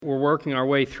working our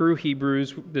way through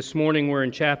Hebrews. This morning we're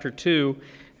in chapter 2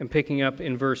 and picking up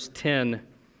in verse 10.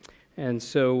 And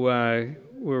so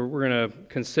we're going to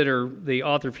consider the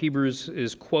author of Hebrews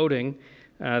is quoting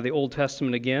the Old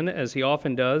Testament again, as he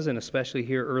often does, and especially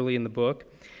here early in the book.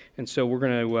 And so we're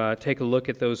going to take a look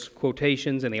at those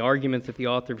quotations and the argument that the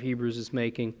author of Hebrews is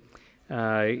making.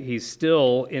 He's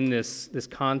still in this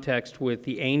context with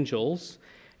the angels,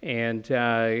 and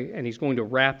he's going to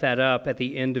wrap that up at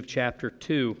the end of chapter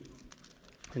 2.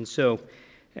 And so,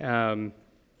 and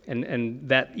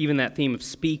that even that theme of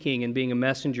speaking and being a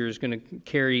messenger is going to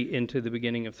carry into the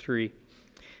beginning of 3.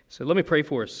 So let me pray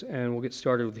for us, and we'll get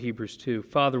started with Hebrews 2.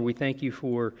 Father, we thank you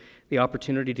for the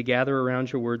opportunity to gather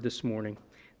around your word this morning,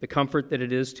 the comfort that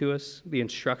it is to us, the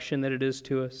instruction that it is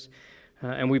to us.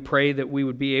 And we pray that we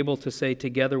would be able to say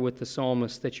together with the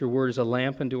psalmist that your word is a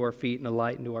lamp unto our feet and a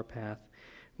light unto our path.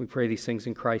 We pray these things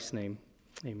in Christ's name.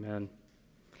 Amen.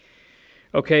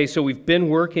 Okay, so we've been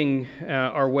working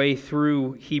our way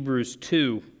through Hebrews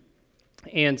 2.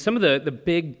 And some of the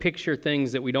big picture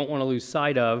things that we don't want to lose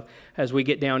sight of as we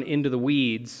get down into the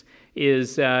weeds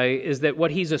is that what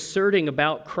he's asserting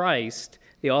about Christ,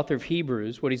 the author of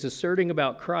Hebrews, what he's asserting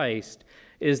about Christ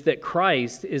is that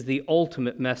Christ is the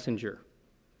ultimate messenger.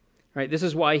 Right, this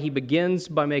is why he begins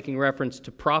by making reference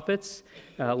to prophets.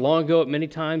 Long ago, at many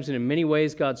times and in many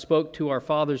ways, God spoke to our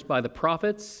fathers by the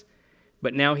prophets,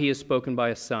 but now he has spoken by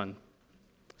a son.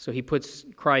 So he puts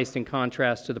Christ in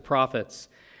contrast to the prophets.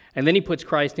 And then he puts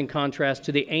Christ in contrast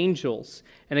to the angels.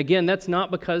 And again, that's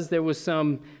not because there was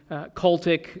some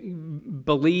cultic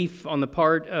belief on the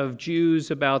part of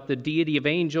Jews about the deity of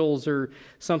angels or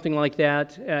something like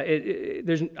that.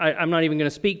 I'm not even going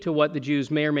to speak to what the Jews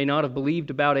may or may not have believed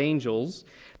about angels.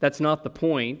 That's not the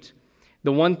point.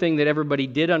 The one thing that everybody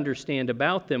did understand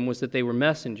about them was that they were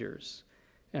messengers.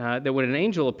 That when an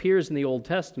angel appears in the Old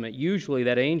Testament, usually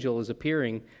that angel is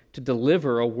appearing to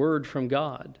deliver a word from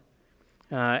God.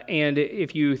 And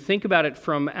if you think about it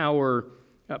from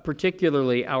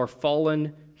particularly our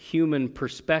fallen human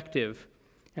perspective,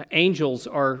 angels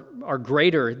are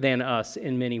greater than us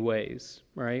in many ways,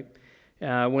 right?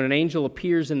 When an angel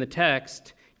appears in the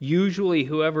text, usually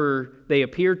whoever they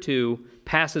appear to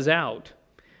passes out,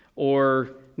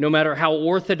 or no matter how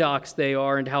orthodox they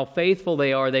are and how faithful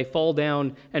they are, they fall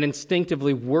down and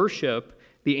instinctively worship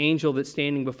the angel that's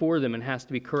standing before them and has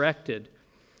to be corrected.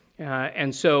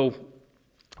 And so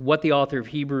what the author of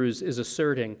Hebrews is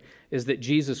asserting is that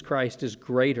Jesus Christ is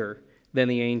greater than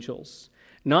the angels.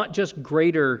 Not just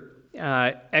greater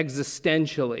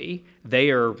existentially, they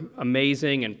are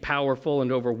amazing and powerful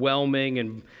and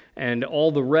overwhelming and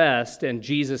all the rest, and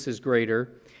Jesus is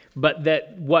greater, but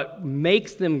that what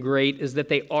makes them great is that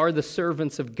they are the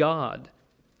servants of God,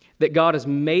 that God has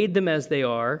made them as they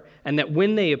are, and that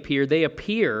when they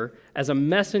appear as a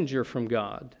messenger from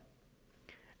God.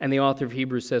 And the author of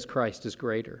Hebrews says Christ is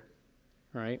greater,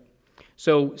 right?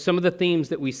 So some of the themes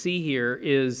that we see here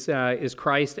is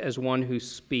Christ as one who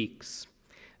speaks.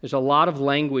 There's a lot of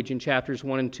language in chapters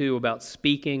 1 and 2 about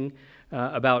speaking,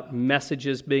 about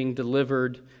messages being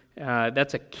delivered.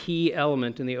 That's a key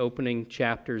element in the opening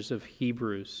chapters of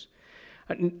Hebrews.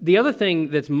 The other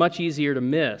thing that's much easier to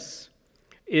miss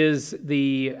is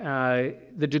the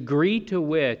degree to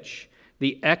which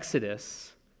the Exodus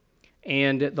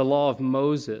and the law of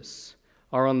Moses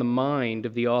are on the mind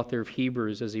of the author of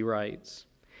Hebrews as he writes.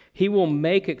 He will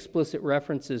make explicit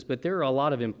references, but there are a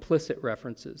lot of implicit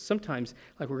references. Sometimes,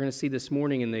 like we're going to see this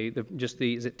morning in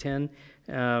is it 10?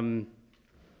 In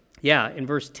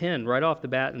verse 10, right off the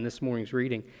bat in this morning's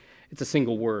reading, it's a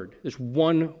single word. There's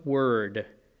one word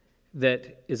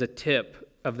that is a tip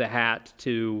of the hat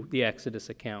to the Exodus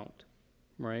account,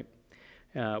 right?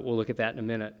 We'll look at that in a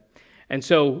minute. And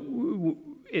so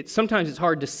sometimes it's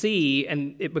hard to see,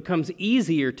 and it becomes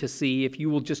easier to see if you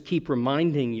will just keep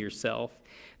reminding yourself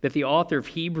that the author of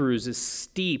Hebrews is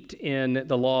steeped in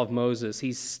the law of Moses.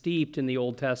 He's steeped in the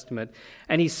Old Testament,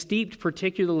 and he's steeped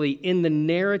particularly in the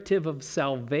narrative of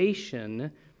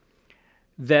salvation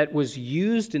that was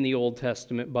used in the Old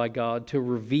Testament by God to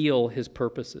reveal his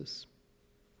purposes,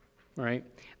 right?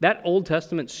 That Old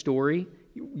Testament story,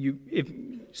 if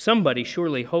somebody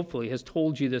surely, hopefully, has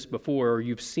told you this before, or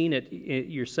you've seen it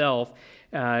yourself,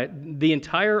 the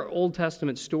entire Old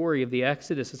Testament story of the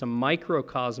Exodus is a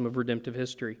microcosm of redemptive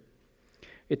history.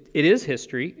 It is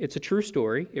history. It's a true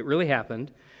story. It really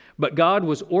happened. But God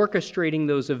was orchestrating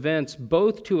those events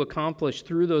both to accomplish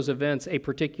through those events a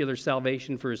particular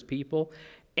salvation for his people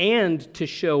and to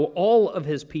show all of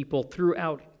his people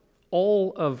throughout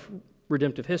all of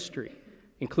redemptive history,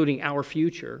 including our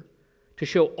future, to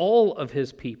show all of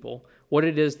his people what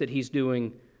it is that he's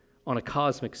doing on a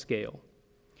cosmic scale.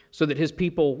 so that his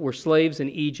people were slaves in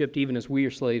Egypt even as we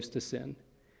are slaves to sin.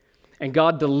 And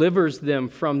God delivers them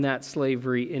from that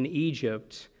slavery in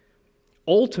Egypt,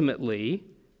 ultimately,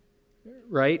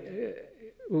 right,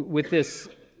 with this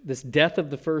death of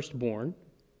the firstborn,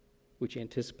 which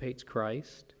anticipates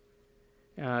Christ,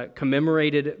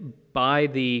 commemorated by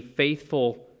the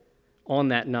faithful on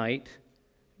that night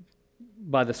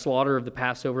by the slaughter of the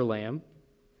Passover lamb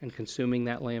and consuming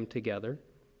that lamb together,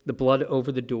 the blood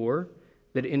over the door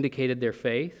that indicated their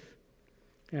faith.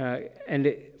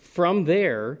 From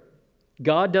there,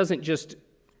 God doesn't just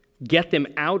get them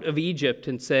out of Egypt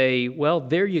and say, well,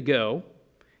 there you go.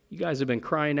 You guys have been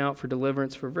crying out for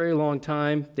deliverance for a very long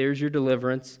time. There's your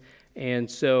deliverance. And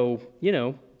so,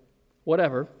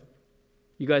 whatever.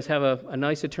 You guys have a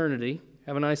nice eternity.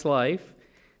 Have a nice life.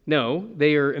 No,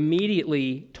 they are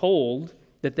immediately told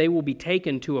that they will be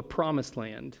taken to a promised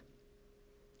land.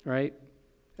 Right?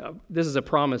 This is a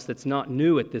promise that's not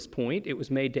new at this point. It was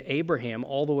made to Abraham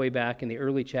all the way back in the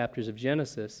early chapters of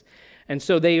Genesis. And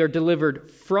so they are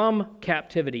delivered from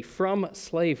captivity, from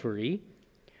slavery,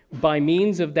 by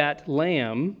means of that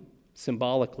lamb,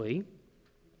 symbolically,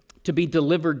 to be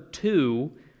delivered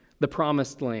to the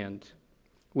promised land,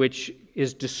 which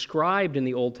is described in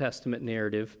the Old Testament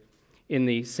narrative in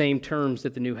the same terms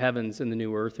that the new heavens and the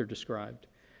new earth are described.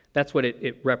 That's what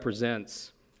it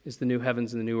represents, is the new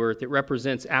heavens and the new earth. It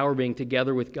represents our being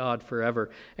together with God forever.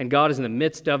 And God is in the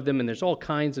midst of them, and there's all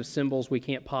kinds of symbols. We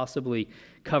can't possibly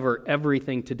cover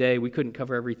everything today. We couldn't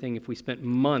cover everything if we spent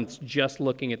months just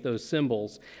looking at those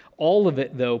symbols. All of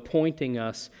it, though, pointing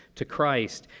us to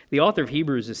Christ. The author of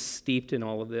Hebrews is steeped in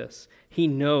all of this. He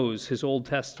knows his Old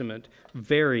Testament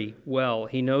very well.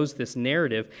 He knows this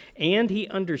narrative, and he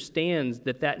understands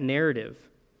that that narrative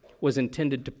was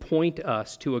intended to point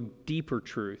us to a deeper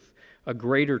truth, a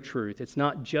greater truth. It's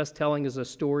not just telling us a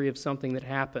story of something that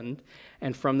happened,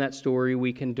 and from that story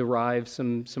we can derive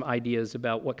some ideas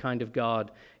about what kind of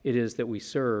God it is that we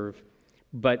serve.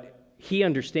 But he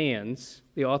understands,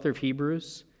 the author of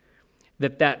Hebrews,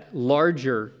 that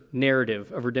larger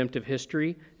narrative of redemptive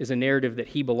history is a narrative that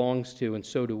he belongs to, and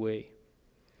so do we.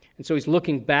 And so he's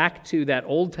looking back to that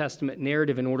Old Testament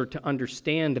narrative in order to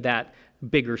understand that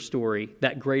bigger story,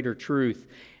 that greater truth.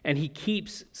 And he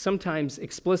keeps, sometimes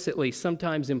explicitly,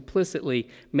 sometimes implicitly,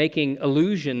 making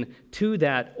allusion to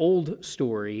that old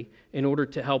story in order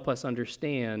to help us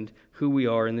understand who we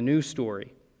are in the new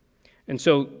story. And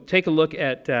so take a look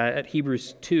at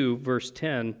Hebrews 2, verse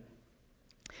 10.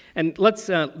 And let's,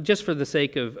 just for the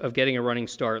sake of getting a running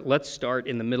start, let's start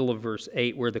in the middle of verse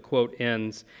 8 where the quote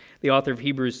ends. The author of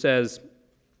Hebrews says,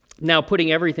 "Now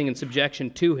putting everything in subjection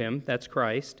to him," that's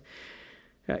Christ,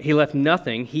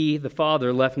 he, the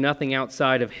Father, left nothing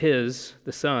outside of his,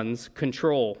 the Son's,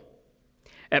 control.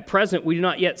 At present, we do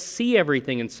not yet see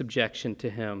everything in subjection to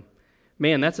him.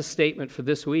 Man, that's a statement for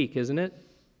this week, isn't it?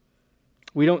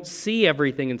 We don't see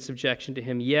everything in subjection to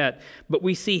him yet, but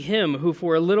we see him who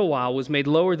for a little while was made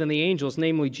lower than the angels,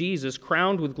 namely Jesus,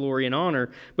 crowned with glory and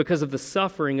honor because of the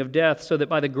suffering of death, so that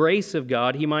by the grace of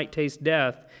God he might taste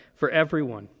death for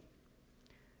everyone.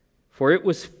 For it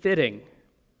was fitting,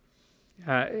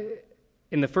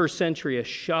 in the first century, a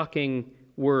shocking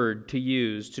word to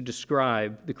use to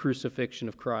describe the crucifixion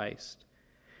of Christ,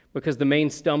 because the main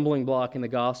stumbling block in the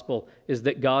gospel is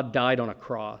that God died on a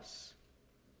cross.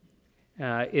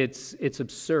 It's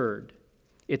absurd.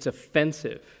 It's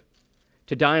offensive.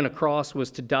 To die on a cross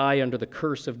was to die under the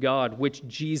curse of God, which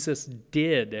Jesus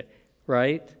did,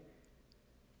 right?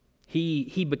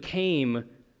 He became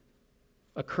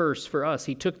a curse for us.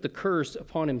 He took the curse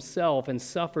upon himself and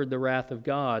suffered the wrath of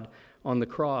God on the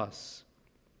cross.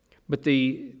 But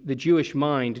the Jewish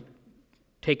mind,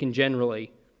 taken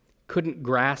generally, couldn't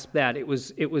grasp that. It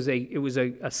was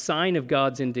a sign of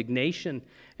God's indignation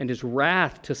and his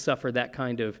wrath to suffer that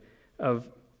kind of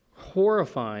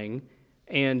horrifying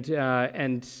and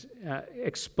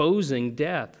exposing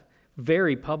death,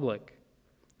 very public.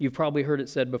 You've probably heard it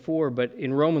said before, but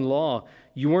in Roman law,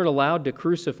 you weren't allowed to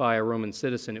crucify a Roman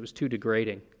citizen. It was too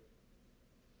degrading.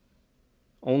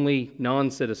 Only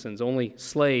non-citizens, only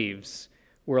slaves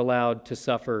were allowed to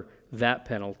suffer that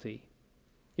penalty.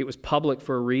 It was public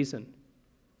for a reason.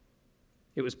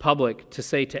 It was public to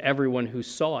say to everyone who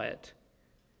saw it,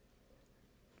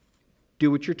 do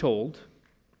what you're told,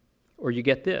 or you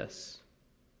get this.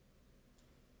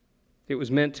 It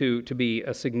was meant to be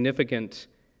a significant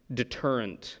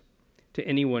deterrent to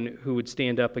anyone who would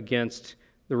stand up against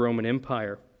the Roman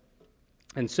Empire.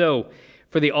 And so,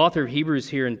 for the author of Hebrews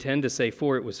here intend to say,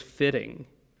 for it was fitting,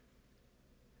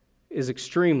 is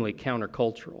extremely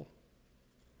countercultural.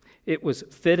 It was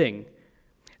fitting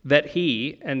That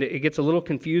he, and it gets a little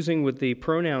confusing with the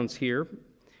pronouns here,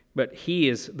 but he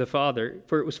is the Father.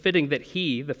 For it was fitting that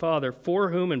he, the Father, for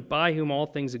whom and by whom all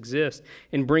things exist,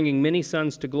 in bringing many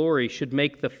sons to glory, should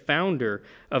make the founder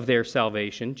of their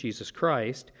salvation, Jesus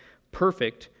Christ,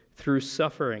 perfect through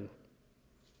suffering.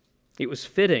 It was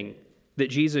fitting that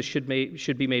Jesus should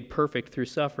be made perfect through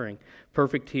suffering.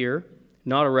 Perfect here,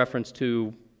 not a reference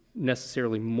to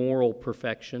necessarily moral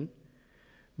perfection,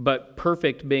 but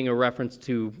perfect being a reference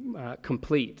to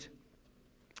complete.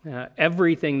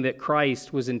 Everything that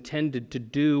Christ was intended to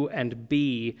do and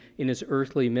be in his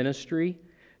earthly ministry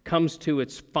comes to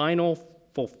its final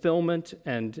fulfillment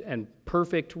and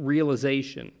perfect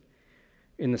realization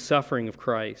in the suffering of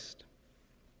Christ.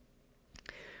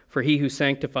 For he who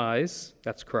sanctifies,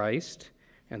 that's Christ,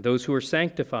 and those who are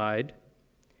sanctified,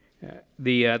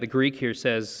 the Greek here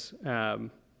says,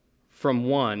 from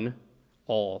one,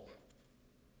 all.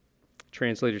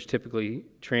 Translators typically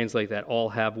translate that, all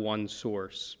have one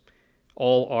source.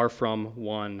 All are from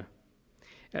one.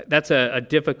 That's a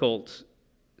difficult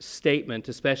statement,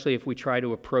 especially if we try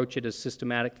to approach it as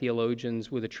systematic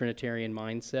theologians with a Trinitarian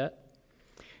mindset.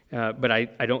 But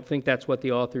I don't think that's what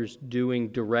the author's doing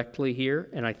directly here,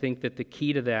 and I think that the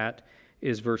key to that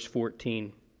is verse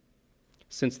 14.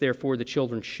 Since therefore the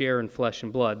children share in flesh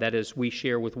and blood, that is, we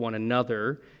share with one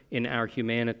another in our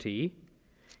humanity,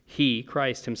 he,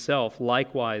 Christ himself,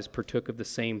 likewise partook of the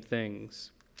same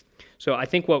things. So I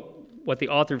think what the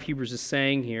author of Hebrews is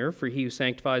saying here, for he who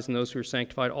sanctifies and those who are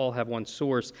sanctified all have one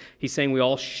source, he's saying we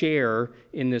all share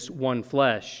in this one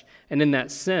flesh. And in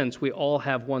that sense, we all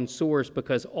have one source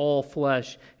because all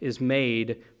flesh is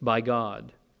made by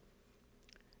God.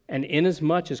 And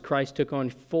inasmuch as Christ took on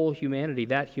full humanity,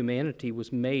 that humanity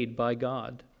was made by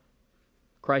God.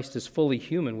 Christ is fully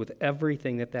human with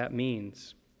everything that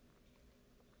means.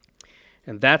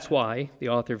 And that's why the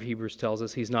author of Hebrews tells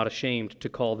us he's not ashamed to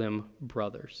call them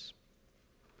brothers.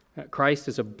 Christ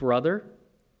is a brother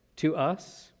to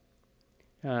us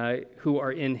who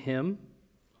are in him,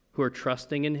 who are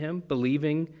trusting in him,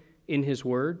 believing in his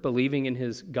word, believing in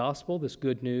his gospel, this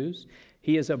good news.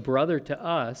 He is a brother to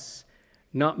us,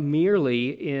 not merely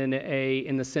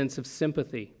in the sense of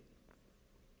sympathy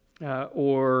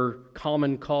or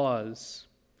common cause,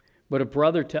 but a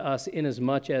brother to us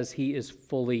inasmuch as he is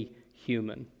fully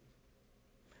human.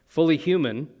 Fully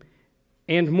human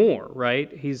and more, right?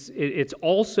 It's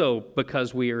also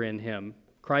because we are in him.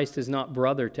 Christ is not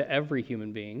brother to every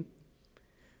human being,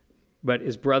 but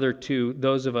is brother to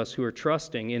those of us who are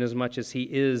trusting inasmuch as he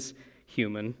is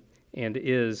human and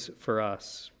is for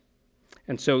us.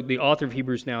 And so the author of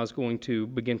Hebrews now is going to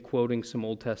begin quoting some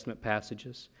Old Testament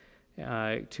passages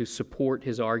to support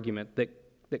his argument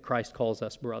that Christ calls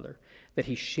us brother, that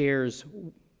he shares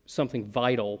something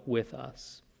vital with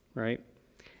us, right?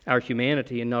 Our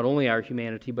humanity, and not only our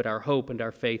humanity, but our hope and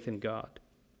our faith in God.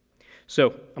 So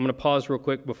I'm going to pause real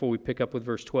quick before we pick up with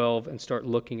verse 12 and start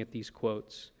looking at these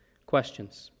quotes.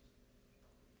 Questions?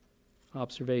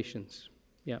 Observations?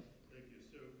 Yeah. Thank you.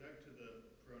 So back to the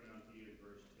pronoun he in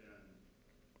verse 10.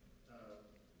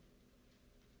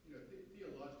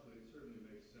 Theologically, it certainly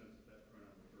makes sense that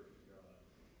pronoun refers to God,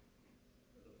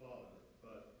 the Father,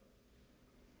 but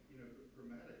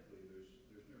grammatically,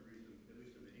 there's no reason, at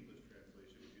least in the English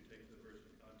translation, if you take the verse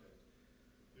in context,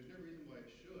 there's no reason why it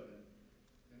should.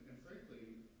 And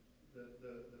frankly,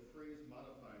 the phrase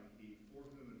modifying he, for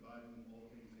whom and by whom all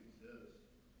things exist,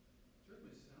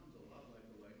 certainly sounds a lot like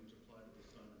the language applied to the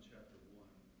Son in chapter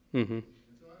 1. Mm-hmm.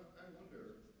 And so I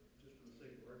wonder, just for the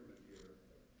sake of argument here,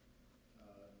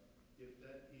 if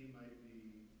that he might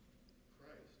be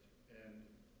Christ, and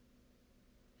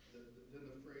then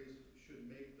the phrase should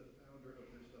make the founder of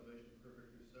their salvation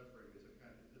perfect through suffering is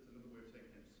it's another way of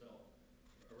saying himself,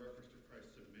 a reference to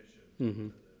Christ's submission. Mm-hmm.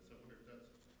 So I wonder if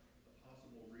that's a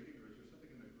possible reading, or is there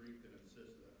something in the Greek that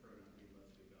insists that pronoun he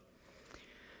must be God?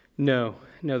 No,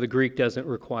 the Greek doesn't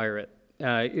require it.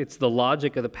 It's the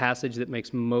logic of the passage that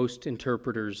makes most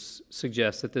interpreters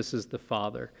suggest that this is the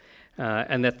Father,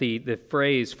 and that the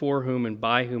phrase for whom and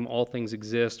by whom all things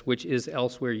exist, which is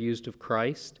elsewhere used of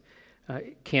Christ,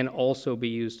 can also be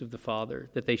used of the Father,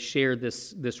 that they share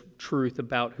this truth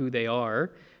about who they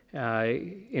are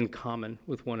in common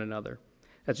with one another.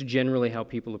 That's generally how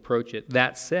people approach it.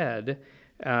 That said,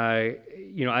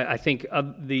 I think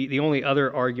the only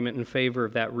other argument in favor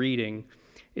of that reading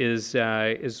is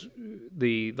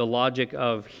the logic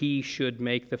of he should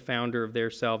make the founder of their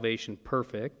salvation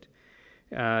perfect,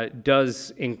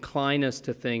 does incline us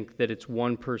to think that it's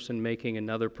one person making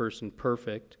another person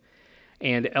perfect.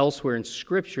 And elsewhere in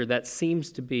Scripture, that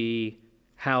seems to be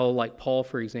how, like Paul,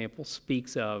 for example,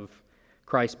 speaks of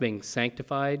Christ being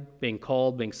sanctified, being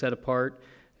called, being set apart.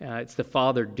 It's the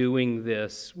Father doing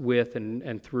this with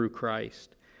and through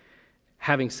Christ.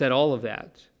 Having said all of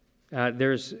that,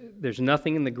 there's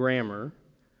nothing in the grammar.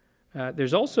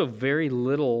 There's also very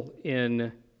little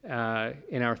in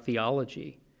our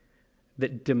theology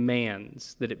that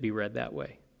demands that it be read that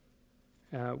way.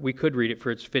 We could read it,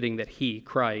 for it's fitting that he,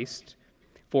 Christ,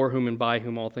 for whom and by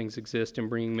whom all things exist, and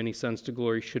bringing many sons to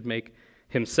glory, should make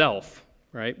himself,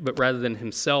 right? But rather than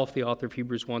himself, the author of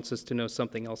Hebrews wants us to know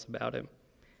something else about him.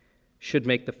 Should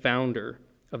make the founder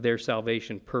of their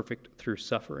salvation perfect through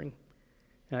suffering.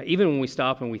 Even when we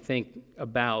stop and we think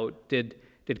about, did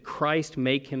Christ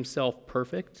make himself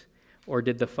perfect, or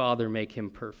did the Father make him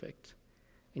perfect?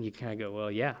 And you kind of go,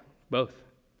 well, yeah, both.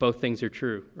 Both things are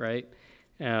true, right?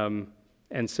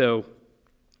 And so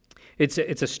it's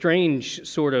a strange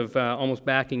sort of almost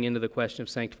backing into the question of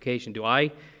sanctification. Do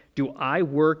I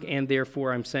work and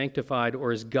therefore I'm sanctified,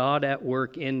 or is God at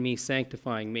work in me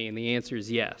sanctifying me? And the answer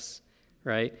is yes,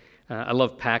 right? I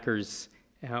love Packer's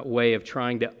way of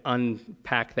trying to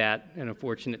unpack that, an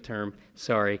unfortunate term,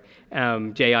 sorry.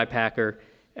 J.I. Packer,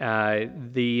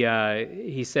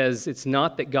 he says, it's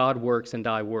not that God works and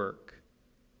I work.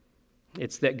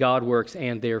 It's that God works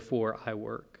and therefore I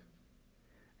work.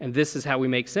 And this is how we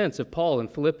make sense of Paul in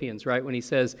Philippians, right? When he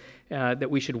says that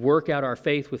we should work out our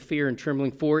faith with fear and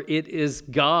trembling, for it is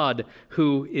God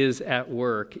who is at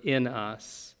work in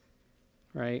us,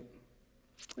 right?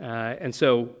 And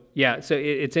so,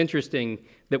 it's interesting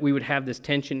that we would have this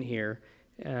tension here,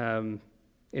 in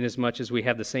as much as we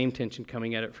have the same tension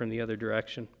coming at it from the other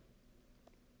direction.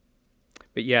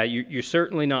 But yeah, you're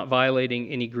certainly not violating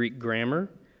any Greek grammar.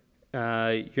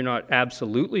 You're not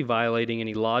absolutely violating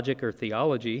any logic or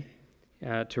theology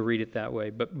to read it that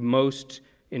way, but most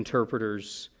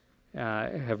interpreters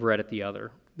have read it the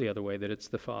other way, that it's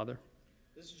the Father.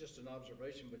 This is just an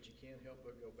observation, but you can't help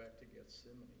but go back to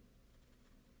Gethsemane.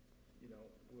 You know,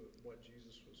 what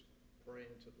Jesus was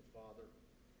praying to the Father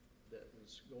that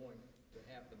was going to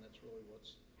happen. That's really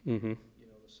what's, the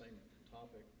same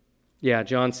topic. Yeah,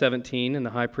 John 17 and the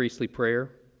high priestly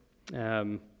prayer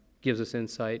gives us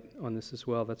insight on this as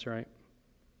well. That's right.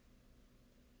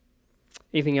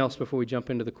 Anything else before we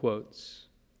jump into the quotes?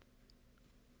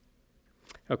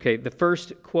 Okay, the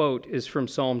first quote is from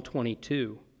Psalm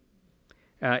 22.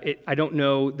 I don't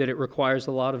know that it requires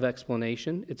a lot of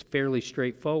explanation. It's fairly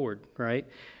straightforward, right?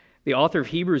 The author of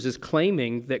Hebrews is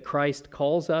claiming that Christ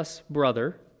calls us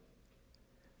brother,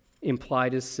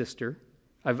 implied as sister.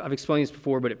 I've explained this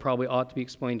before, but it probably ought to be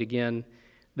explained again,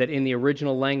 that in the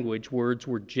original language, words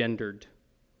were gendered,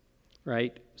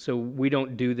 right? So we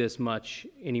don't do this much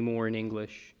anymore in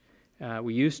English.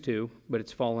 We used to, but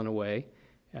it's fallen away,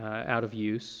 out of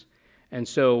use. And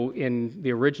so in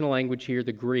the original language here,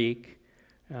 the Greek,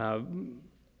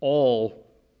 all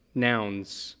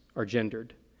nouns are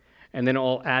gendered. And then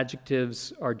all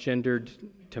adjectives are gendered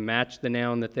to match the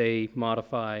noun that they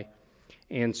modify.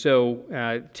 And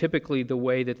so typically the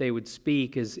way that they would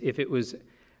speak is if it was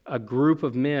a group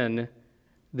of men,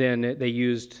 then they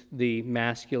used the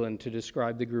masculine to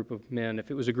describe the group of men. If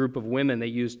it was a group of women, they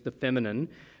used the feminine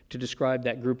to describe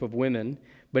that group of women.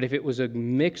 But if it was a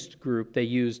mixed group, they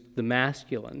used the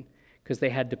masculine because they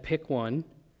had to pick one,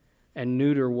 and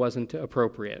neuter wasn't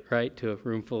appropriate, right, to a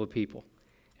room full of people.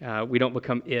 We don't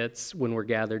become its when we're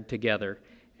gathered together.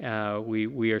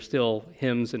 We are still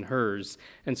hims and hers.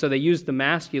 And so they used the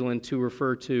masculine to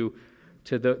refer to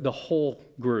the whole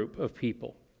group of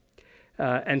people.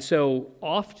 And so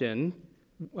often,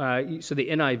 so the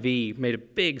NIV made a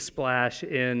big splash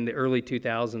in the early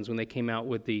 2000s when they came out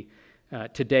with the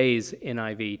today's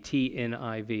NIV,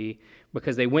 TNIV,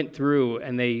 because they went through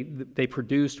and they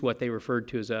produced what they referred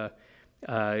to as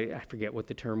I forget what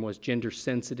the term was,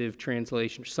 gender-sensitive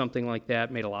translation or something like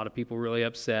that. Made a lot of people really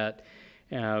upset.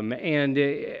 And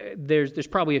there's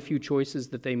probably a few choices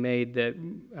that they made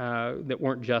that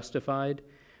weren't justified.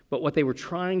 But what they were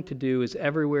trying to do is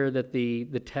everywhere that the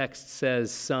text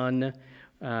says son,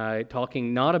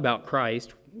 talking not about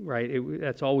Christ, right?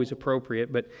 That's always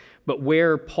appropriate. But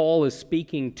where Paul is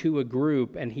speaking to a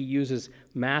group and he uses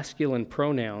masculine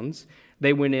pronouns,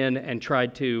 they went in and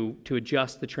tried to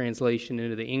adjust the translation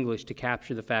into the English to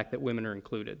capture the fact that women are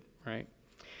included, right?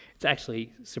 It's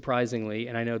actually, surprisingly,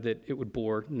 and I know that it would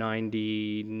bore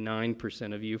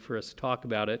 99% of you for us to talk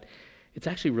about it, it's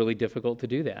actually really difficult to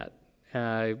do that.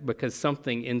 Because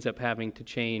something ends up having to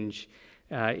change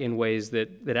in ways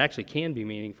that actually can be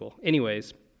meaningful.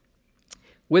 Anyways,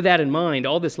 with that in mind,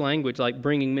 all this language, like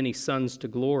bringing many sons to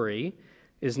glory,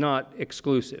 is not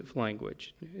exclusive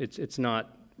language. It's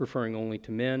not referring only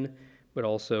to men, but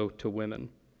also to women.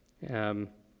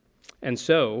 And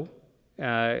so,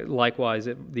 likewise,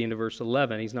 at the end of verse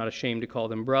 11, he's not ashamed to call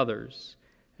them brothers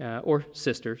or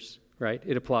sisters, right?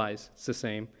 It applies. It's the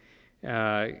same.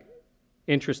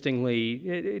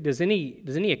 Interestingly, does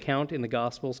any account in the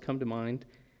Gospels come to mind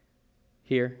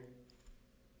here?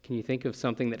 Can you think of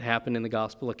something that happened in the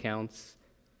Gospel accounts?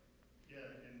 Yeah,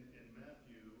 in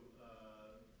Matthew,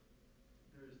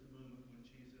 there's the moment when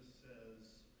Jesus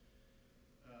says,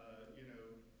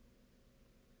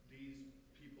 these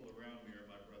people around me are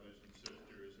my brothers and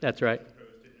sisters. That's right. As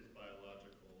opposed to his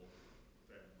biological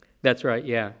family. That's right,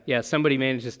 yeah. Yeah, somebody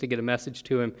manages to get a message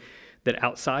to him that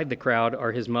outside the crowd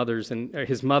are his mother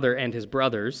and his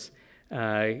brothers.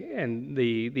 And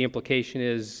the implication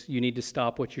is you need to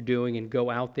stop what you're doing and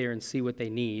go out there and see what they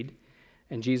need.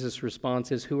 And Jesus'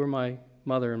 response is, who are my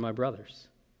mother and my brothers?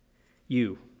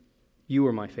 You. You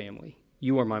are my family.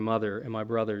 You are my mother and my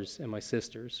brothers and my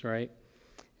sisters, right?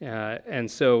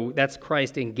 And so that's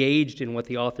Christ engaged in what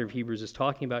the author of Hebrews is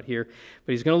talking about here.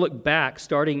 But he's going to look back,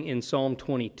 starting in Psalm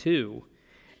 22,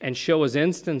 and show us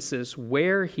instances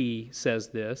where he says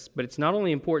this. But it's not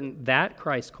only important that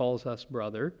Christ calls us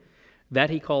brother,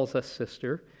 that he calls us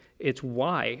sister. It's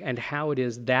why and how it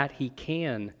is that he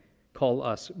can call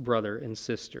us brother and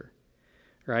sister.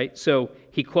 Right? So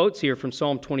he quotes here from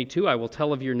Psalm 22, I will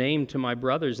tell of your name to my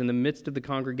brothers. In the midst of the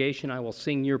congregation, I will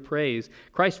sing your praise.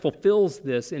 Christ fulfills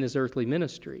this in his earthly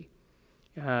ministry.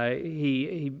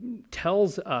 He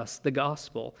tells us the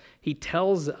gospel. He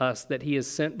tells us that he is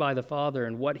sent by the Father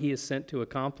and what he is sent to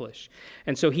accomplish.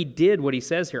 And so he did what he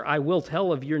says here. I will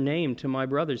tell of your name to my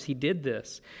brothers. He did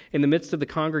this. In the midst of the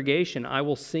congregation, I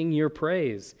will sing your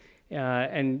praise.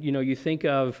 And you think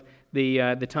of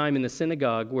the time in the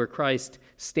synagogue where Christ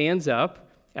stands up,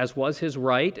 as was his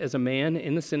right as a man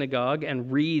in the synagogue,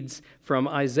 and reads from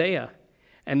Isaiah,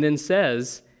 and then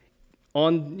says,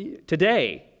 "On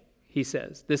today," he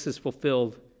says, "this is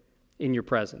fulfilled in your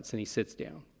presence," and he sits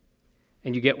down.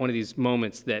 And you get one of these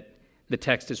moments that the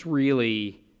text is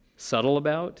really subtle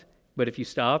about, but if you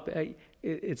stop,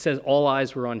 it says all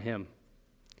eyes were on him.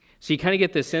 So you kind of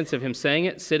get this sense of him saying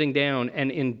it, sitting down, and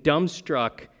in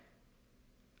dumbstruck,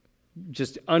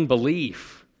 just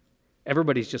unbelief,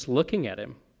 everybody's just looking at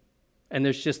him. And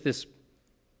there's just this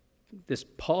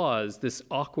pause, this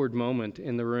awkward moment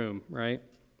in the room, right?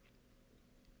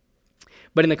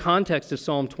 But in the context of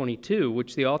Psalm 22,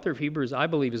 which the author of Hebrews, I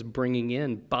believe, is bringing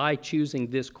in by choosing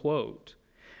this quote,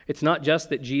 it's not just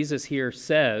that Jesus here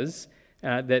says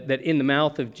that in the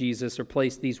mouth of Jesus are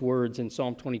placed these words in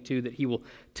Psalm 22 that he will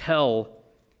tell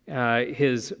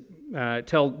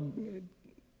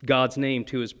God's name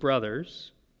to his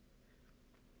brothers.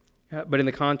 But in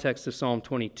the context of Psalm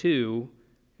 22,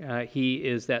 he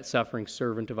is that suffering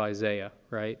servant of Isaiah,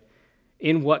 right?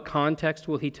 In what context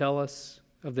will he tell us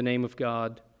of the name of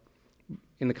God?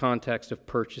 In the context of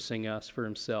purchasing us for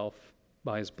himself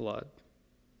by his blood.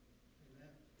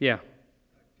 Yeah. Could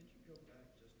you go back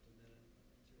just a minute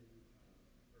to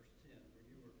verse 10, where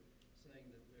you were saying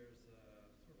that there's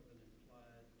sort of an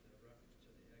implied reference to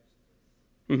the Exodus?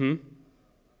 Mm-hmm.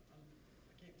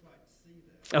 I can't quite see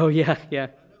that. Oh, yeah, yeah.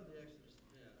 I know the Exodus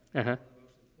is Uh-huh. one of the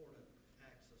most important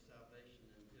acts of salvation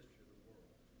in the history of the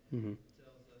world. Mm-hmm. It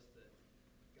tells us that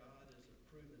God is a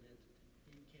proven entity.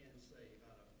 He can save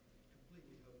out of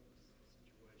completely hopeless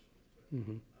situations. But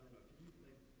Mm-hmm. I don't know, could you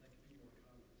make a few more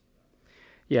comments about that?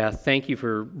 Yeah, thank you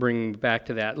for bringing back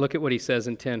to that. Look at what he says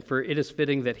in 10. For it is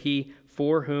fitting that he,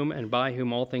 for whom and by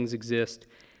whom all things exist,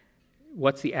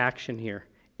 what's the action here?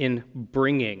 In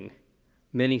bringing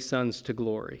many sons to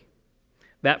glory.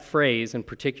 That phrase, and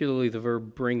particularly the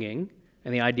verb bringing,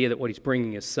 and the idea that what he's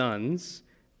bringing is sons,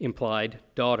 implied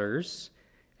daughters,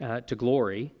 to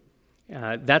glory,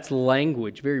 that's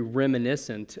language very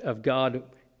reminiscent of God,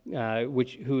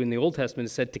 who in the Old Testament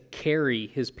is said to carry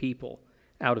his people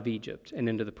out of Egypt and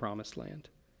into the Promised Land,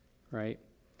 right?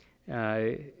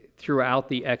 Throughout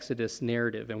the Exodus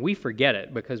narrative. And we forget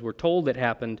it because we're told it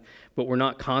happened, but we're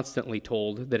not constantly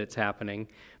told that it's happening.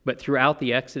 But throughout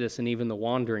the Exodus and even the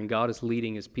wandering, God is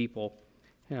leading his people,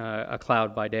 a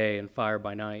cloud by day and fire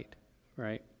by night,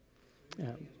 right? It's part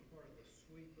of the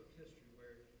sweep of history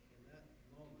where in that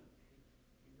moment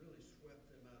he really swept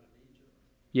them out of Egypt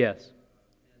Yes.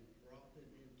 and brought them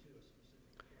into a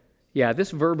specific place. Yeah, this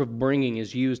verb of bringing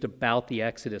is used about the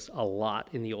Exodus a lot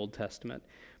in the Old Testament,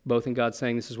 both in God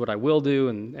saying this is what I will do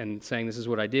and saying this is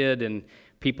what I did, and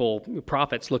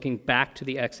prophets looking back to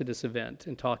the Exodus event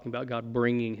and talking about God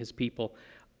bringing his people.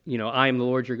 I am the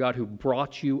Lord your God who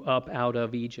brought you up out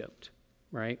of Egypt,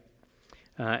 right?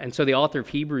 And so the author of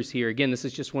Hebrews here, again, this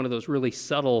is just one of those really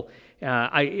subtle,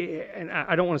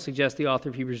 I don't want to suggest the author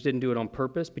of Hebrews didn't do it on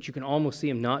purpose, but you can almost see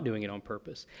him not doing it on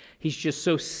purpose. He's just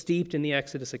so steeped in the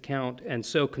Exodus account and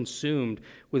so consumed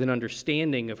with an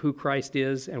understanding of who Christ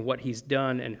is and what he's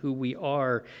done and who we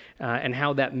are and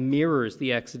how that mirrors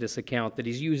the Exodus account, that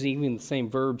he's using even the same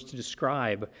verbs to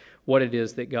describe what it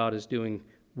is that God is doing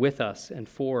with us and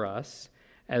for us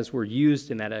as we're used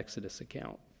in that Exodus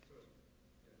account.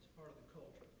 It's part of the culture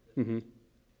that Mm-hmm.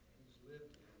 he's lived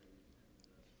in and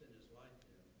spent his life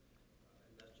in,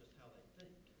 and that's just how they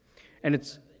think. And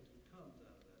it's, That thinking comes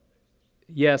out of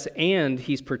that Exodus. yes, and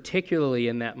he's particularly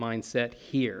in that mindset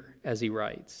here as he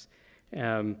writes.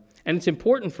 And it's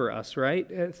important for us,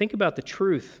 right? Think about the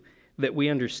truth that we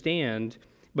understand,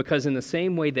 because in the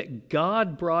same way that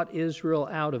God brought Israel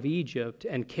out of Egypt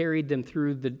and carried them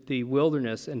through the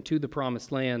wilderness and to the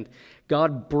promised land,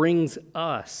 God brings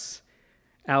us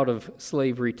out of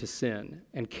slavery to sin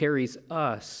and carries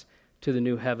us to the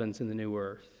new heavens and the new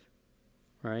earth,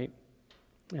 right?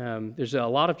 There's a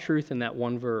lot of truth in that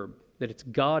one verb, that it's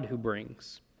God who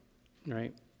brings,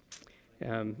 right?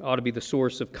 Ought to be the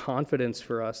source of confidence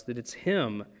for us that it's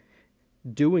him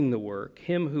doing the work,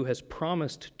 him who has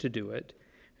promised to do it.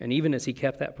 And even as he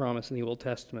kept that promise in the Old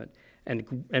Testament,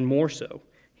 and more so,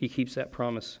 he keeps that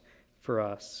promise for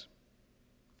us.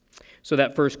 So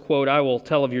that first quote, "I will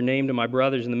tell of your name to my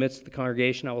brothers in the midst of the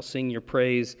congregation, I will sing your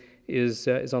praise," is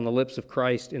on the lips of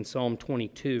Christ in Psalm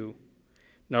 22.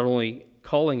 Not only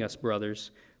calling us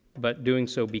brothers, but doing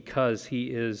so because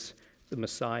he is the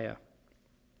Messiah.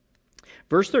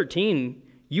 Verse 13,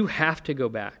 you have to go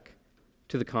back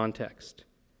to the context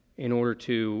in order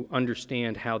to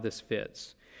understand how this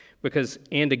fits. Because,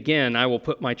 and again, I will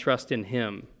put my trust in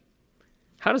him.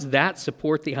 How does that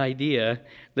support the idea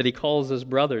that he calls us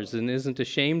brothers and isn't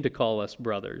ashamed to call us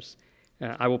brothers?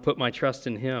 I will put my trust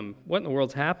in him. What in the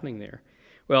world's happening there?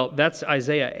 Well, that's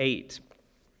Isaiah 8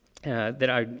 that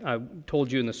I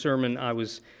told you in the sermon I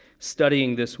was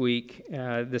studying this week,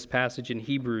 this passage in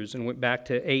Hebrews, and went back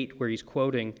to 8 where he's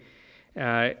quoting.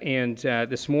 And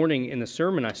this morning in the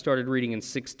sermon I started reading in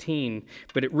 16,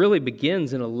 but it really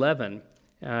begins in 11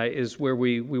 is where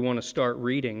we want to start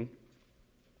reading.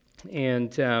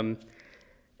 And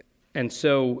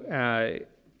so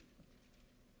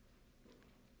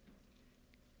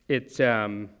it's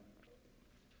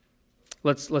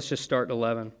let's just start at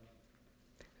 11.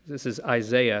 This is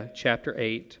Isaiah chapter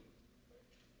 8.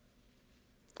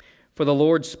 For the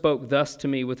Lord spoke thus to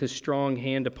me with his strong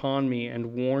hand upon me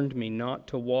and warned me not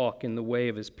to walk in the way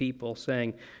of his people,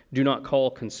 saying, do not call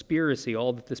conspiracy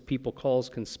all that this people calls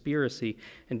conspiracy,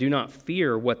 and do not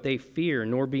fear what they fear,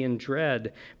 nor be in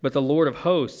dread. But the Lord of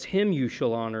hosts, him you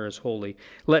shall honor as holy.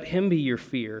 Let him be your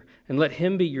fear, and let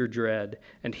him be your dread.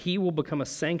 And he will become a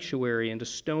sanctuary and a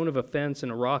stone of offense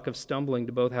and a rock of stumbling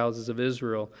to both houses of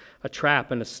Israel, a trap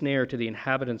and a snare to the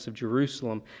inhabitants of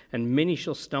Jerusalem, and many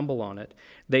shall stumble on it.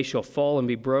 They shall fall and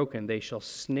be broken. They shall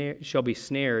be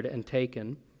snared and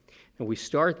taken. And we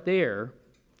start there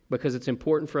because it's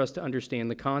important for us to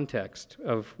understand the context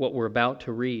of what we're about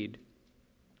to read.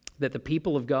 That the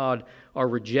people of God are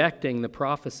rejecting the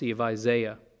prophecy of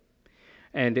Isaiah.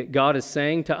 And God is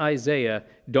saying to Isaiah,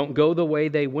 don't go the way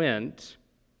they went.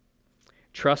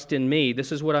 Trust in me.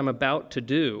 This is what I'm about to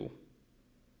do.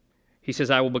 He says,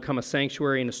 I will become a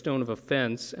sanctuary and a stone of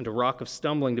offense and a rock of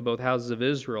stumbling to both houses of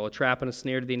Israel, a trap and a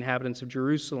snare to the inhabitants of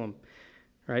Jerusalem.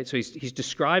 Right? So he's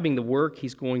describing the work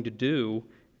he's going to do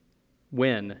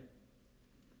when?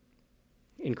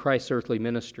 In Christ's earthly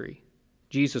ministry.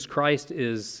 Jesus Christ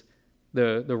is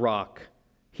the rock.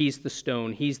 He's the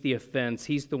stone. He's the offense.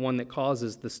 He's the one that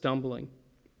causes the stumbling.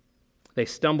 They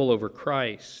stumble over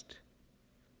Christ.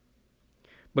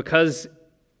 Because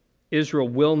Israel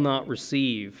will not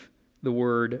receive the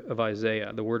word of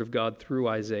Isaiah, the word of God through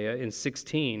Isaiah. In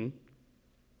 16,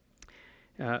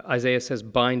 Isaiah says,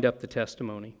 bind up the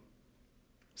testimony.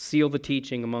 Seal the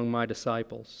teaching among my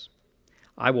disciples.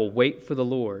 I will wait for the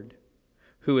Lord,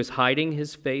 who is hiding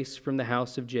his face from the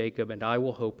house of Jacob, and I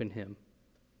will hope in him.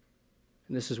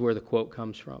 And this is where the quote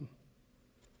comes from.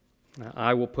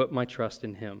 I will put my trust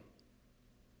in him.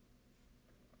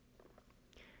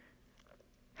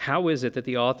 How is it that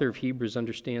the author of Hebrews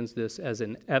understands this as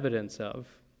an evidence of,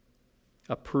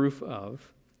 a proof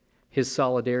of, his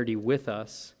solidarity with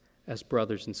us as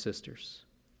brothers and sisters?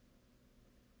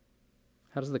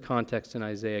 How does the context in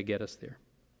Isaiah get us there?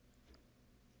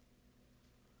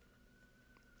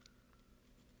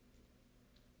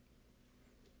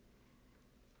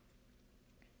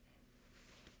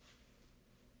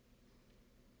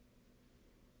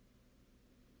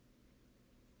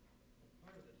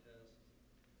 Part of it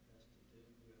has to do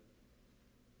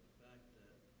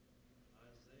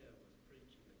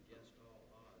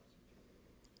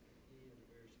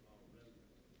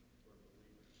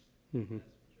Mm-hmm.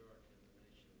 vast majority of the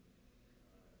nation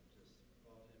just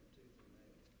fought him tooth and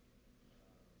nail.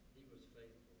 He was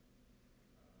faithful.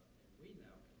 And we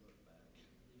now can look back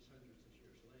these hundreds of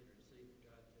years later and see that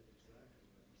God did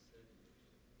exactly what he said he would do.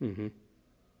 Mm-hmm. And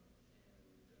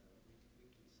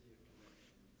we can see a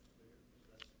connection there.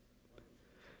 That's one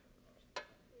of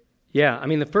the things. Yeah, I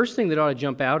mean, the first thing that ought to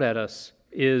jump out at us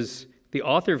is the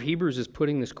author of Hebrews is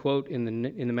putting this quote in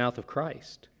the mouth of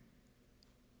Christ.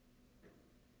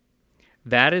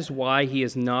 That is why he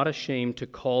is not ashamed to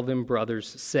call them brothers,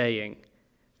 saying,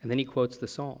 and then he quotes the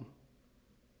psalm.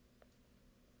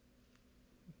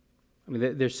 I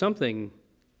mean, there's something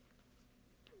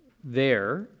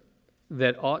there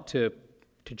that ought to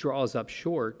draw us up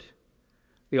short.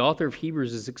 The author of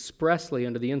Hebrews is expressly,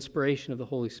 under the inspiration of the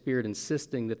Holy Spirit,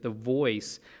 insisting that the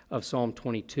voice of Psalm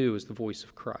 22 is the voice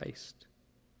of Christ.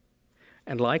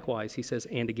 And likewise, he says,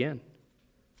 and again,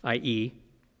 i.e.,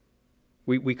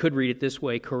 we could read it this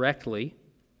way correctly.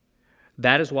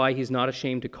 That is why he's not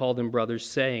ashamed to call them brothers,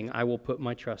 saying, I will put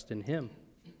my trust in him.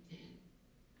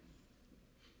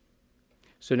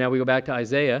 So now we go back to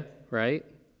Isaiah, right?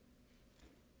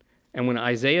 And when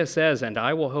Isaiah says, and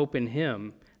I will hope in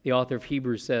him, the author of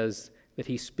Hebrews says that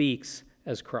he speaks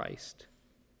as Christ.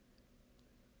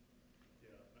 Yeah,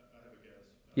 I have a guess.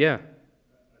 Yeah.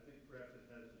 I think perhaps it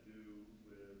has to do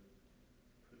with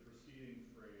the preceding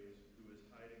phrase, who is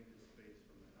hiding his face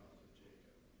from the house of Jacob.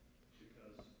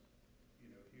 Because,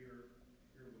 here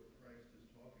what Christ is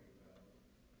talking about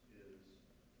is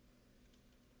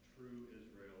true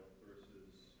Israel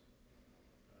versus,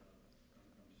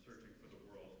 I'm searching for the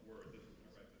word, this is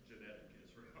not right, but genetic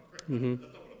Israel, right? Mm-hmm.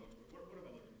 That's not what am I looking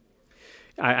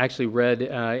for? I actually read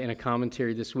in a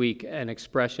commentary this week an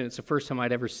expression. It's the first time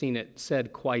I'd ever seen it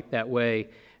said quite that way.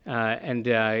 And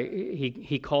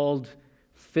he called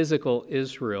physical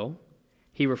Israel,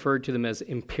 he referred to them as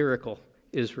empirical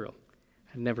Israel.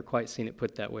 I'd never quite seen it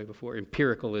put that way before.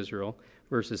 Empirical Israel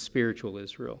versus spiritual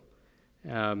Israel.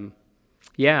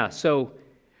 So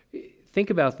think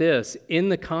about this. In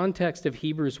the context of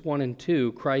Hebrews 1 and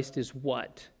 2, Christ is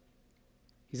what?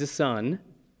 He's a son.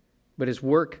 But his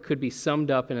work could be summed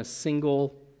up in a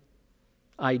single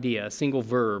idea, a single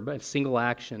verb, a single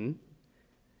action.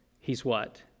 He's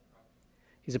what?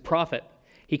 He's a prophet.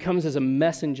 He comes as a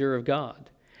messenger of God.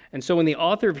 And so when the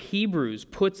author of Hebrews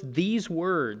puts these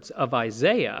words of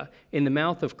Isaiah in the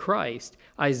mouth of Christ,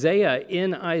 Isaiah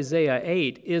in Isaiah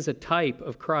 8 is a type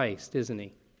of Christ, isn't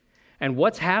he? And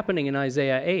what's happening in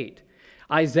Isaiah 8?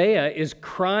 Isaiah is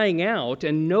crying out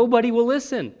and nobody will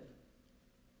listen.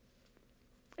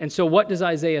 And so what does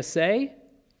Isaiah say?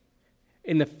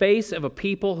 In the face of a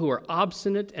people who are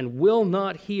obstinate and will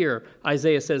not hear,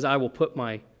 Isaiah says, I will put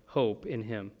my hope in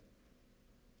him.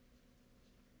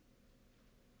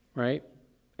 Right?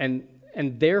 And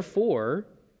therefore,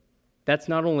 that's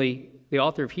not only the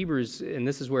author of Hebrews, and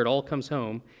this is where it all comes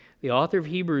home, the author of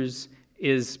Hebrews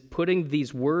is putting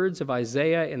these words of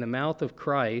Isaiah in the mouth of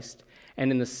Christ,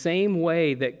 and in the same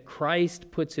way that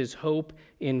Christ puts his hope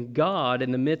in God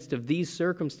in the midst of these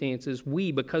circumstances,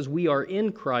 we, because we are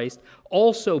in Christ,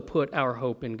 also put our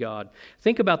hope in God.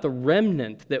 Think about the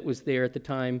remnant that was there at the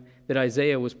time that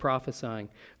Isaiah was prophesying.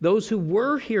 Those who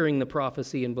were hearing the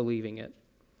prophecy and believing it.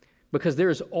 Because there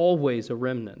is always a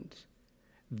remnant.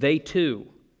 They too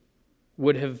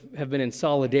would have been in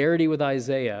solidarity with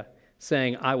Isaiah,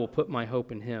 saying, I will put my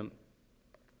hope in him.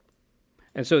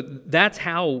 And so that's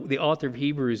how the author of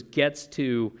Hebrews gets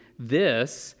to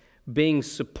this being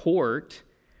support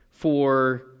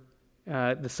for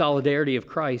the solidarity of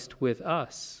Christ with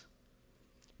us.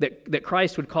 That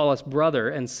Christ would call us brother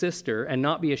and sister and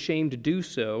not be ashamed to do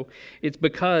so. It's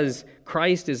because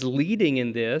Christ is leading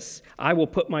in this. I will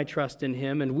put my trust in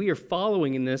him, and we are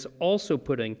following in this, also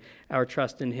putting our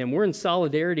trust in him. We're in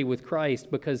solidarity with Christ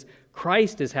because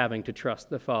Christ is having to trust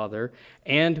the Father,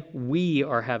 and we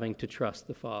are having to trust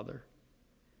the Father.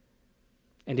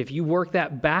 And if you work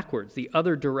that backwards, the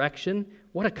other direction,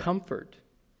 what a comfort.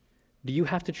 Do you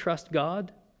have to trust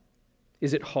God?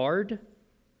 Is it hard?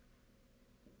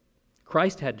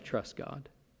 Christ had to trust God.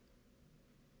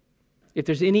 If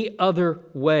there's any other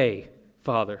way,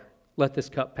 Father, let this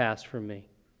cup pass from me.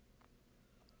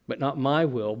 But not my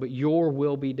will, but your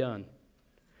will be done.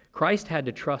 Christ had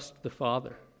to trust the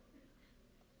Father.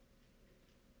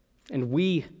 And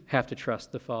we have to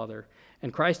trust the Father.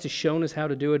 And Christ has shown us how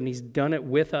to do it, and he's done it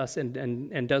with us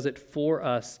and does it for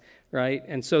us, right?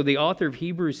 And so the author of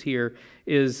Hebrews here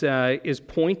is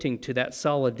pointing to that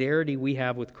solidarity we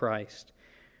have with Christ.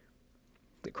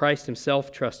 That Christ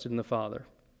himself trusted in the Father,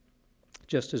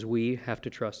 just as we have to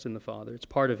trust in the Father. It's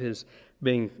part of his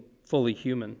being fully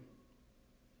human.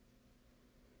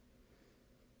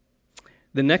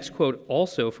 The next quote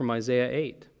also from Isaiah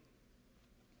 8.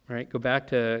 Right? Go back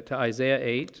to Isaiah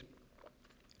 8,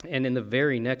 and in the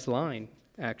very next line,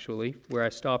 actually, where I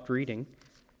stopped reading,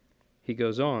 he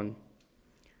goes on.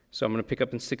 So I'm going to pick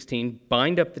up in 16.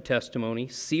 Bind up the testimony,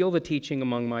 seal the teaching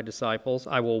among my disciples.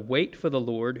 I will wait for the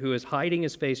Lord, who is hiding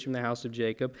his face from the house of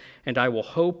Jacob, and I will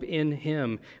hope in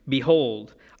him.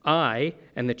 Behold, I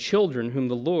and the children whom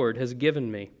the Lord has given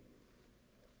me.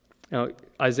 Now,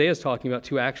 Isaiah is talking about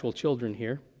two actual children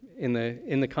here. In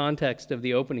the context of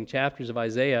the opening chapters of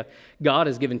Isaiah, God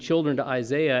has given children to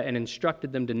Isaiah and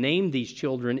instructed them to name these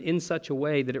children in such a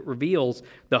way that it reveals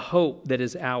the hope that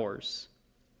is ours.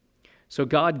 So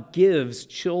God gives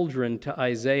children to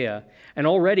Isaiah. And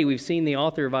already we've seen the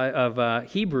author of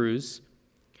Hebrews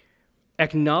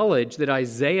acknowledge that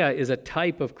Isaiah is a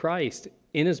type of Christ,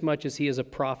 inasmuch as he is a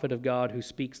prophet of God who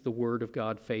speaks the word of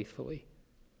God faithfully.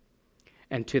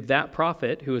 And to that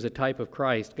prophet, who is a type of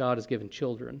Christ, God has given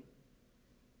children.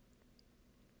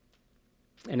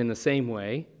 And in the same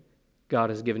way,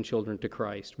 God has given children to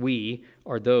Christ. We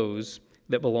are those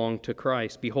that belong to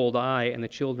Christ. Behold, I and the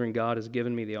children God has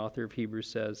given me, the author of Hebrews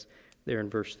says there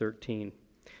in verse 13.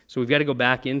 So we've got to go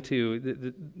back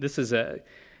into, this is an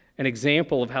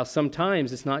example of how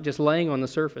sometimes it's not just laying on the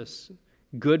surface.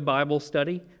 Good Bible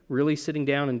study, really sitting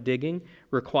down and digging,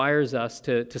 requires us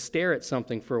to stare at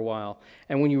something for a while.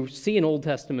 And when you see an Old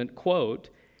Testament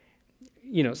quote,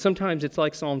 sometimes it's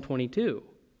like Psalm 22.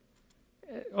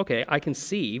 Okay, I can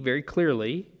see very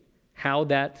clearly how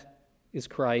that is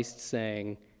Christ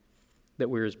saying that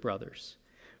we're his brothers.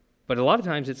 But a lot of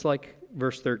times it's like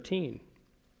verse 13.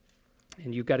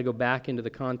 And you've got to go back into the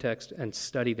context and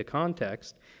study the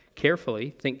context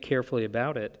carefully, think carefully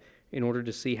about it, in order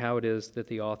to see how it is that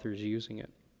the author is using it.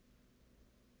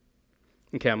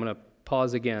 Okay, I'm going to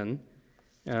pause again.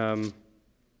 And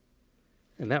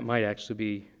that might actually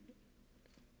be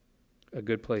a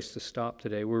good place to stop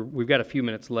today. We've got a few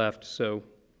minutes left, so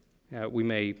we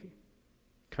may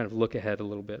kind of look ahead a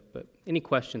little bit. But any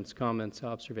questions, comments,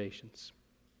 observations?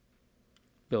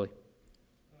 Billy.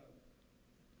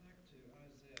 Back to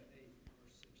Isaiah 8,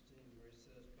 verse 16, where he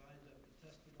says, bind up the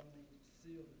testimony,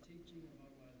 seal the teaching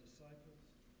among my disciples.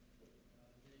 He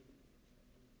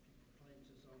proclaims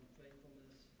his own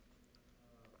faithfulness.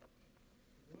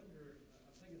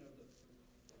 I'm thinking of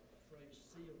the phrase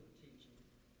seal the teaching.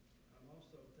 I'm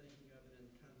also thinking of it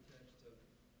in context of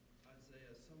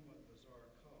Isaiah's somewhat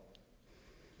bizarre call.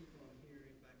 Keep on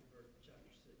hearing, back in verse chapter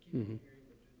 6, keep on hearing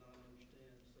but do not understand,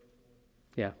 and so forth.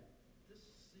 Yeah. This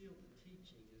seal the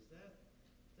teaching, is that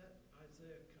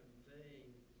Isaiah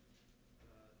conveying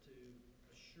to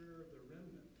assure the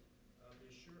remnant of the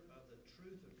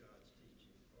truth of God's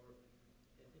teaching? Or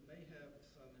it may have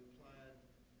some implied,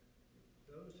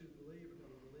 those who believe are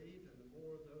going to believe, and the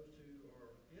more those who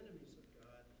are enemies of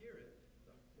God hear it,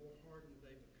 the more hardened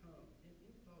they become.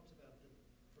 Any thoughts about the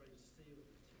phrase seal the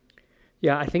teaching?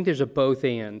 Yeah, I think there's a both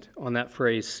and on that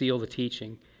phrase, seal the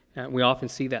teaching. We often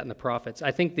see that in the prophets.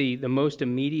 I think the most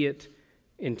immediate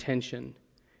intention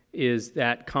is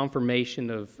that confirmation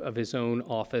of his own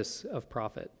office of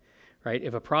prophet, right?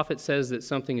 If a prophet says that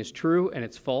something is true and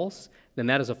it's false, then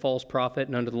that is a false prophet,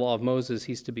 and under the law of Moses,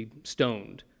 he's to be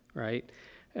stoned, right?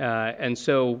 And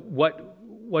so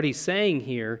what he's saying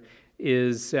here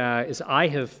is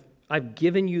I've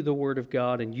given you the word of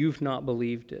God and you've not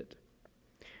believed it.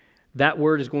 That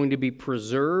word is going to be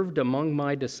preserved among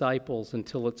my disciples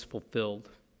until it's fulfilled.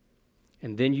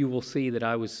 And then you will see that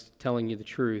I was telling you the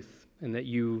truth and that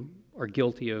you are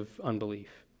guilty of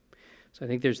unbelief. So I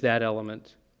think there's that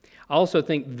element. I also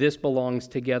think this belongs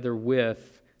together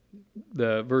with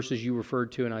the verses you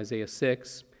referred to in Isaiah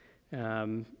 6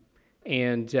 and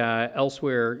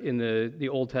elsewhere in the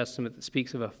Old Testament that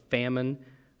speaks of a famine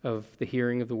of the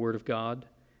hearing of the word of God,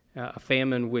 a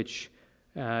famine which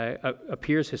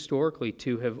appears historically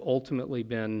to have ultimately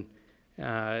been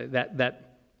that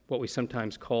what we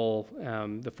sometimes call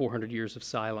the 400 years of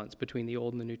silence between the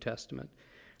Old and the New Testament.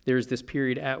 There's this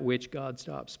period at which God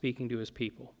stopped speaking to his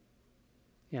people,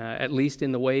 at least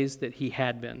in the ways that he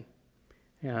had been.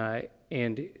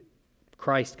 And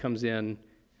Christ comes in,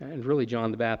 and really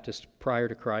John the Baptist prior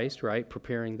to Christ, right,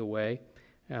 preparing the way,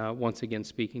 once again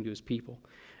speaking to his people.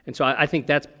 And so I think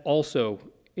that's also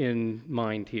in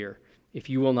mind here. If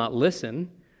you will not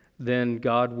listen, then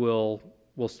God will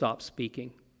stop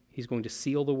speaking. He's going to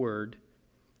seal the word.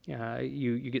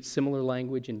 You get similar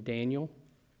language in Daniel.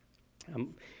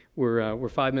 We're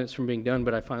 5 minutes from being done,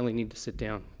 but I finally need to sit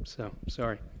down. So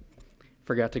sorry,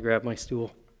 forgot to grab my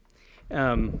stool.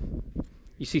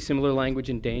 You see similar language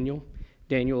in Daniel.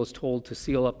 Daniel is told to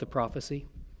seal up the prophecy.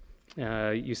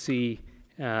 You see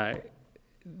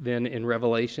then in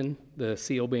Revelation, the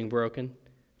seal being broken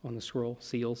on the scroll,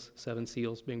 seals, 7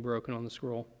 seals being broken on the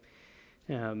scroll.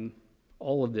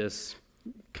 All of this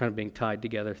kind of being tied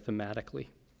together thematically.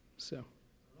 So. It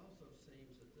also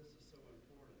seems that this is so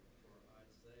important for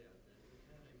Isaiah that he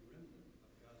had a remnant of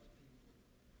God's people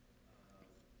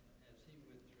as he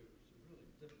went through some really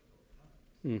difficult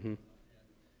times. Mm-hmm. And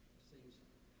it seems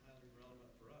highly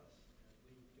relevant for us as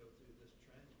we go through this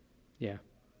tragedy. Yeah.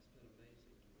 It's been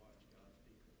amazing to watch God's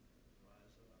people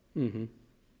rise up Mm-hmm. and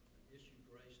issue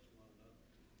grace to one another.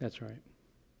 That's right.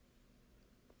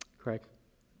 Craig?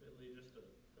 Billy, just to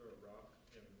throw a rock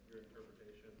in your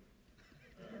interpretation.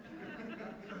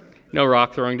 No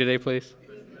rock throwing today, please.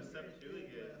 The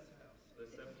Septuagint, the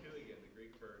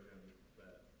Greek version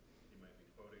that you might be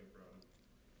quoting from,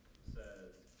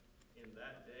 says, "In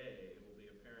that day it will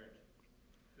be apparent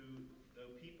the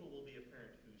people will be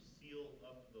apparent who seal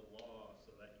up the law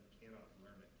so that you cannot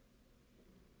learn it,"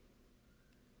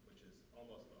 which is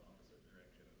almost the opposite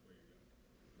direction of where you're going.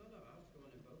 No, I was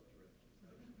going in both directions.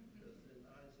 Because in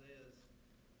Isaiah's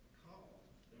call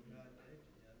that God gave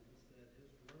to him, he said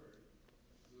his word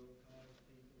will cause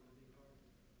people to be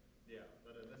hardened. Yeah,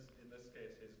 but in this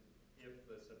case, if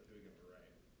the Septuagint were right,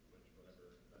 which whatever,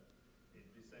 but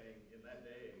it'd be saying, in that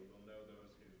day we'll know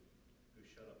those who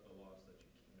shut up the law so that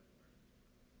you can't learn.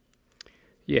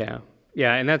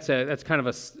 Yeah, and that's kind of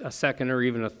a second or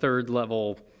even a third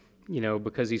level,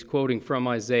 because he's quoting from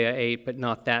Isaiah 8, but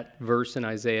not that verse in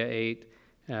Isaiah 8.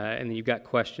 And then you've got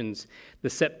questions. The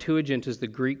Septuagint is the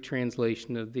Greek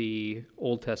translation of the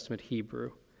Old Testament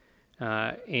Hebrew.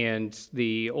 And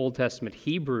the Old Testament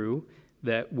Hebrew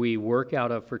that we work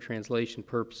out of for translation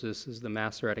purposes is the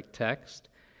Masoretic text.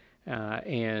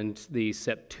 And the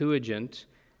Septuagint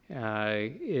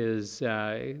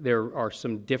there are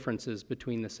some differences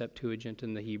between the Septuagint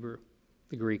and the Hebrew,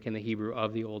 the Greek and the Hebrew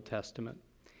of the Old Testament.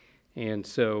 And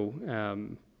so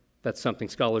that's something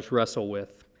scholars wrestle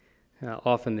with.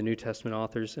 Often the New Testament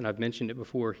authors, and I've mentioned it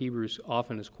before, Hebrews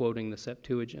often is quoting the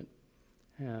Septuagint.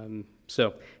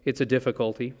 So it's a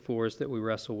difficulty for us that we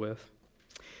wrestle with.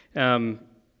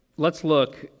 Let's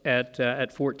look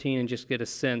at 14 and just get a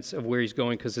sense of where he's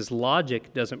going, because his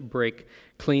logic doesn't break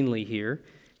cleanly here.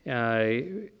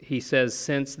 He says,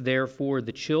 "Since therefore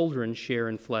the children share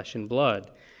in flesh and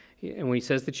blood." And when he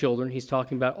says the children, he's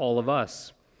talking about all of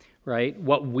us, right?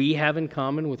 What we have in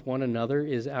common with one another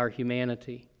is our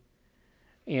humanity.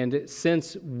 And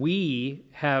since we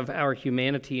have our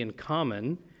humanity in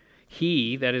common,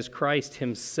 he, that is Christ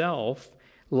himself,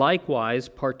 likewise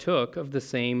partook of the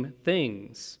same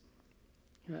things.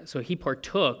 So he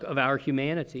partook of our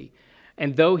humanity.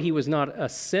 And though he was not a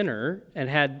sinner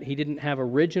and he didn't have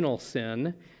original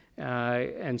sin,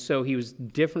 and so he was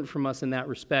different from us in that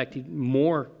respect,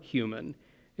 more human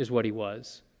is what he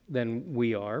was than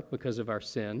we are because of our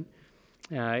sin.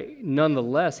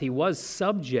 Nonetheless, he was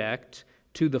subject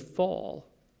to the fall.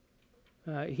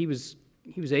 He was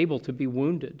able to be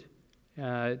wounded,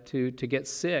 to get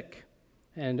sick,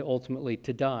 and ultimately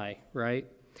to die, right?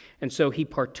 And so he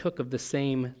partook of the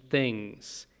same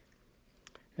things,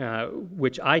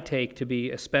 which I take to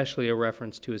be especially a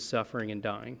reference to his suffering and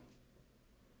dying,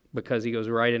 because he goes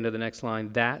right into the next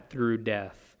line, that through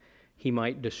death he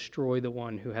might destroy the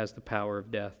one who has the power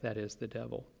of death, that is, the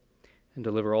devil, and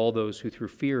deliver all those who through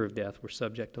fear of death were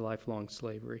subject to lifelong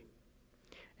slavery.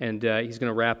 And he's going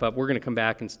to wrap up. We're going to come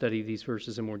back and study these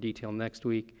verses in more detail next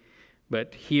week.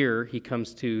 But here he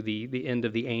comes to the end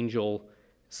of the angel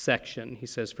section. He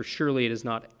says, "For surely it is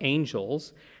not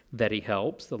angels that he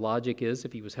helps." The logic is,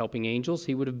 if he was helping angels,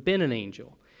 he would have been an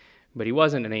angel. But he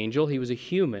wasn't an angel. He was a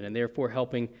human, and therefore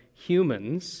helping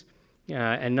humans,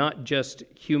 and not just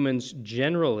humans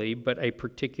generally, but a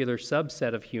particular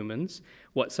subset of humans.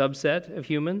 What subset of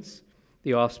humans?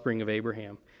 The offspring of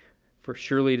Abraham. For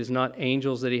surely it is not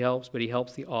angels that he helps, but he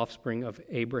helps the offspring of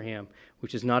Abraham,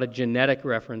 which is not a genetic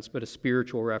reference, but a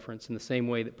spiritual reference, in the same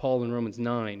way that Paul in Romans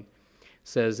 9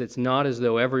 says it's not as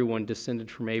though everyone descended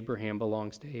from Abraham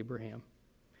belongs to Abraham,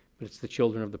 but it's the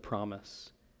children of the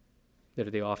promise that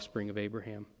are the offspring of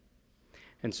Abraham.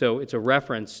 And so it's a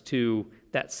reference to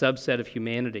that subset of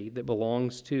humanity that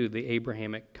belongs to the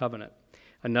Abrahamic covenant.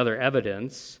 Another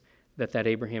evidence that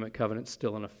Abrahamic covenant is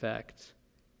still in effect.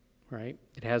 Right?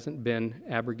 It hasn't been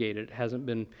abrogated. It hasn't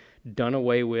been done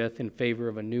away with in favor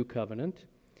of a new covenant.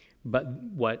 But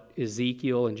what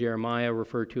Ezekiel and Jeremiah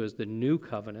refer to as the new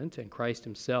covenant, and Christ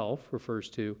himself refers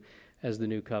to as the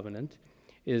new covenant,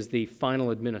 is the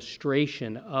final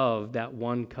administration of that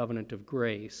one covenant of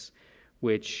grace,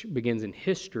 which begins in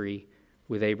history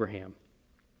with Abraham.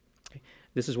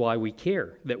 This is why we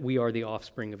care that we are the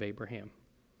offspring of Abraham.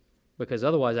 because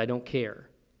otherwise I don't care.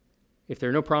 If there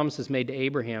are no promises made to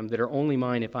Abraham that are only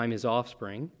mine if I'm his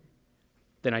offspring,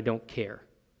 then I don't care.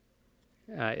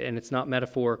 And it's not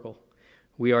metaphorical.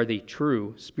 We are the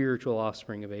true spiritual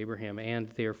offspring of Abraham, and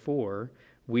therefore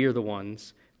we are the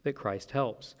ones that Christ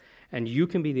helps. And you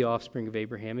can be the offspring of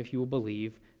Abraham if you will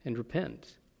believe and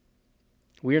repent.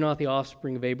 We are not the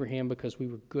offspring of Abraham because we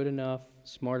were good enough,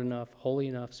 smart enough, holy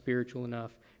enough, spiritual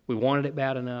enough. We wanted it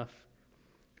bad enough.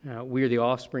 We are the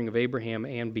offspring of Abraham,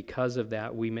 and because of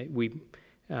that, we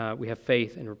have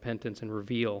faith and repentance and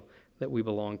reveal that we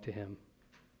belong to him.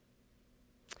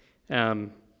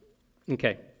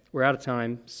 Okay, we're out of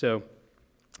time, so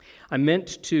I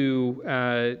meant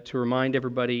to remind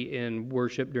everybody in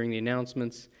worship during the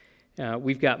announcements.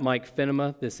 We've got Mike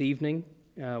Finema this evening.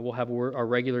 We'll have our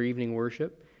regular evening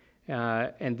worship.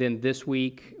 And then this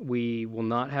week, we will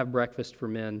not have breakfast for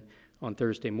men on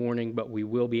Thursday morning, but we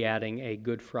will be adding a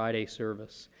Good Friday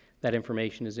service. That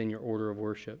information is in your order of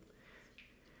worship.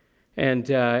 And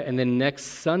then next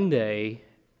Sunday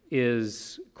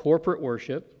is corporate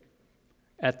worship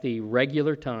at the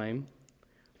regular time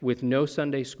with no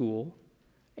Sunday school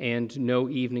and no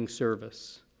evening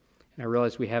service. And I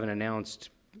realize we haven't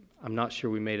announced, I'm not sure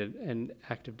we made an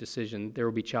active decision. There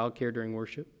will be childcare during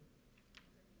worship?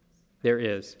 There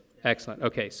is. Excellent.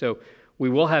 Okay, so we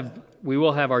will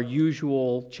have our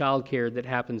usual childcare that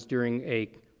happens during a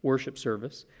worship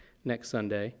service next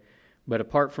Sunday. But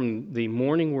apart from the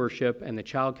morning worship and the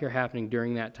childcare happening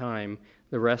during that time,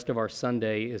 the rest of our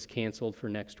Sunday is canceled for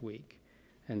next week.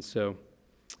 And so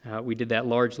we did that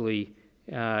largely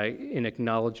in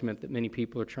acknowledgement that many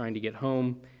people are trying to get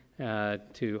home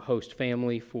to host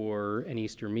family for an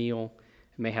Easter meal,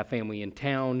 may have family in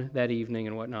town that evening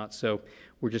and whatnot. So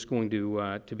we're just going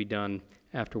to be done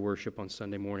after worship on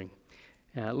Sunday morning.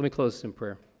 Let me close this in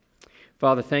prayer.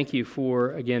 Father, thank you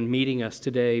for, again, meeting us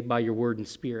today by your word and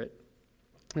spirit,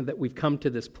 and that we've come to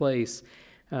this place,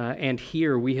 and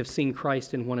here we have seen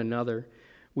Christ in one another.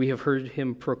 We have heard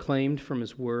him proclaimed from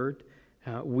his word.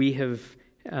 We have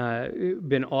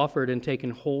been offered and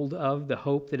taken hold of the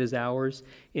hope that is ours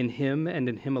in him and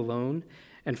in him alone.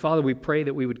 And Father, we pray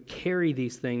that we would carry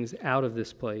these things out of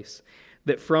this place,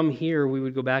 that from here we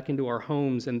would go back into our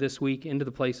homes and this week into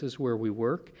the places where we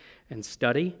work and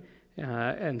study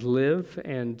and live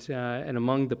and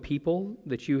among the people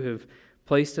that you have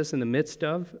placed us in the midst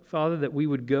of. Father, that we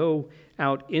would go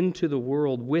out into the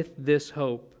world with this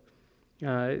hope,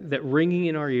 that ringing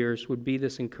in our ears would be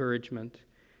this encouragement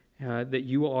that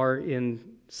you are in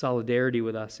solidarity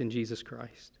with us in Jesus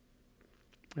Christ,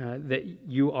 that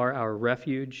you are our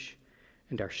refuge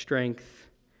and our strength,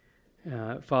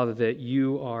 Father, that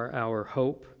you are our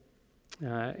hope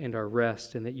and our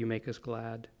rest, and that you make us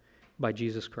glad by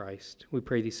Jesus Christ. We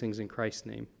pray these things in Christ's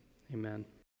name. Amen.